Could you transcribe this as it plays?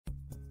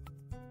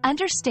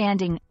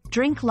Understanding,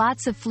 drink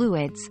lots of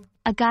fluids,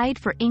 a guide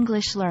for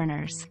English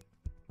learners.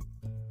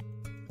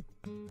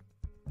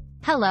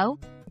 Hello,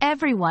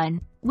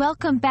 everyone.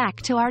 Welcome back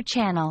to our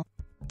channel.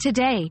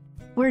 Today,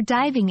 we're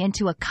diving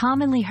into a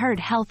commonly heard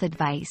health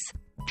advice: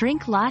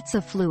 drink lots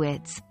of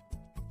fluids.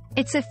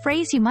 It's a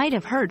phrase you might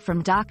have heard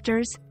from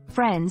doctors,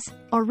 friends,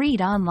 or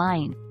read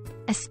online,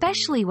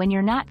 especially when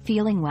you're not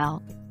feeling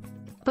well.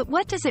 But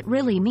what does it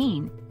really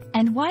mean,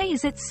 and why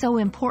is it so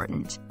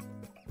important?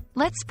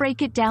 Let's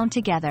break it down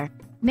together,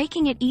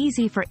 making it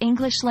easy for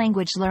English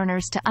language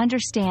learners to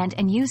understand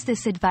and use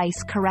this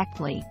advice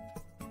correctly.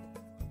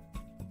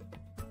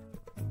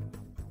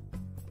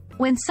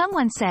 When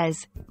someone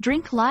says,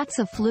 drink lots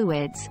of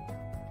fluids,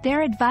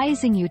 they're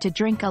advising you to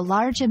drink a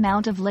large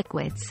amount of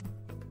liquids.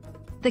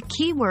 The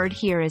key word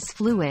here is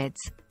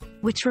fluids,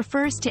 which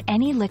refers to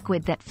any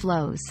liquid that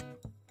flows.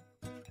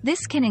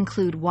 This can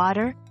include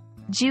water,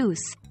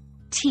 juice,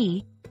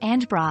 tea,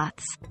 and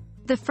broths.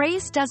 The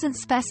phrase doesn't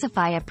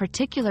specify a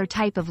particular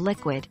type of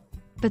liquid,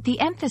 but the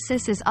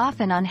emphasis is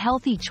often on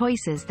healthy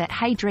choices that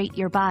hydrate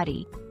your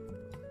body.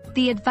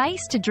 The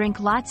advice to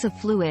drink lots of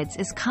fluids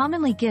is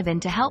commonly given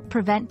to help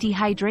prevent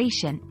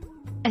dehydration,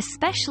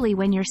 especially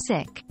when you're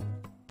sick.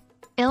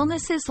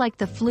 Illnesses like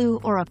the flu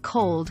or a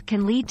cold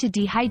can lead to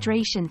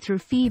dehydration through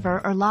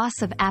fever or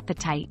loss of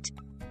appetite.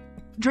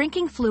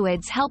 Drinking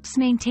fluids helps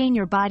maintain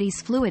your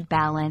body's fluid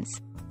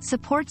balance,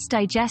 supports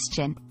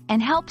digestion,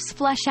 and helps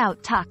flush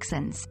out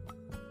toxins.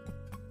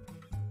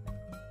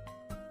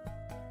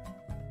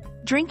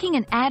 Drinking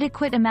an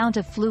adequate amount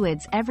of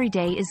fluids every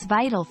day is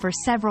vital for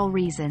several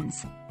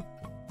reasons.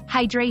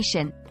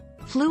 Hydration.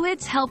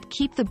 Fluids help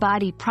keep the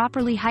body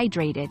properly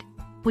hydrated,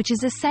 which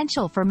is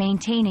essential for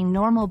maintaining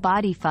normal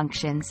body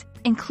functions,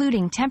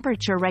 including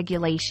temperature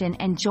regulation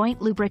and joint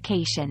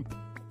lubrication.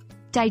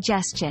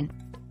 Digestion.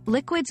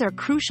 Liquids are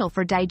crucial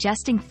for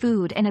digesting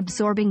food and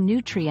absorbing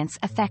nutrients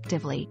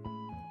effectively.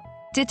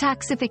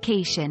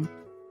 Detoxification.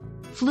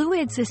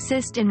 Fluids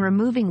assist in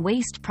removing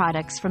waste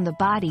products from the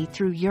body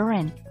through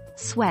urine,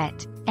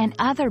 sweat, and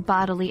other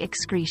bodily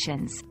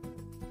excretions.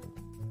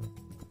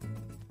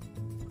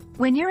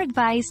 When you're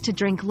advised to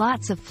drink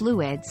lots of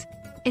fluids,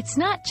 it's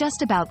not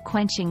just about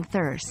quenching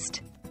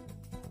thirst.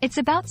 It's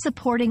about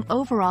supporting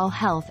overall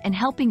health and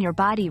helping your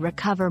body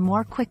recover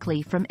more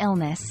quickly from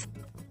illness.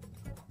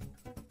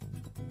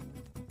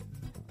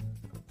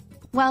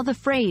 While the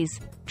phrase,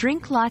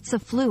 drink lots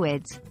of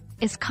fluids,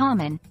 is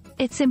common,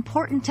 it's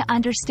important to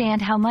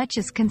understand how much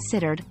is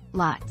considered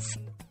lots.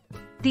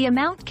 The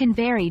amount can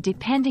vary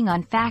depending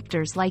on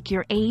factors like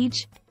your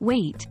age,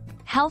 weight,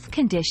 health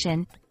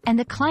condition, and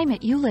the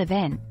climate you live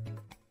in.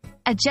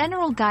 A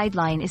general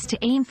guideline is to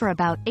aim for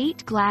about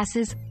 8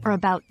 glasses, or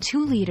about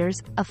 2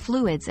 liters, of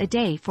fluids a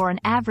day for an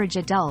average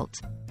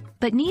adult,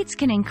 but needs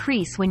can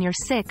increase when you're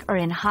sick or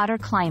in hotter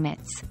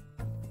climates.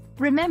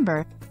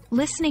 Remember,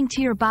 listening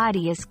to your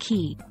body is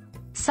key.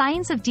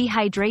 Signs of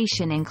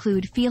dehydration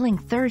include feeling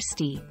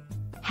thirsty,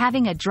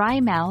 having a dry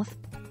mouth,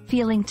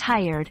 feeling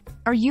tired,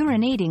 or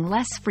urinating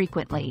less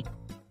frequently.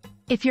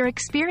 If you're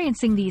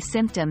experiencing these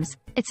symptoms,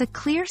 it's a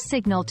clear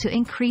signal to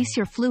increase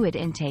your fluid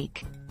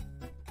intake.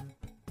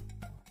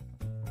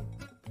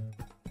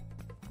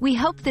 We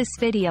hope this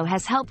video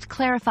has helped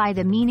clarify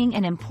the meaning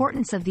and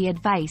importance of the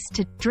advice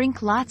to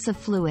drink lots of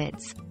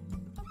fluids.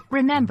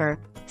 Remember,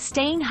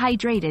 staying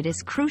hydrated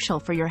is crucial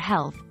for your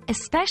health,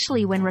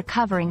 especially when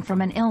recovering from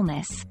an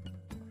illness.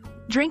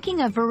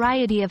 Drinking a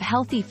variety of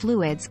healthy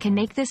fluids can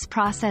make this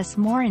process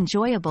more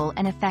enjoyable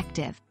and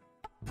effective.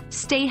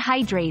 Stay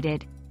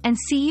hydrated, and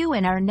see you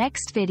in our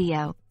next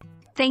video.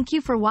 Thank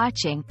you for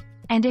watching,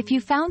 and if you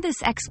found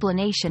this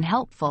explanation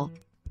helpful,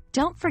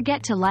 don't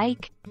forget to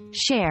like,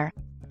 share,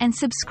 and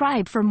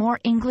subscribe for more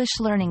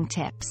English learning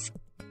tips.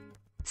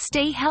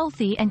 Stay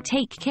healthy and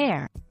take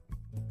care.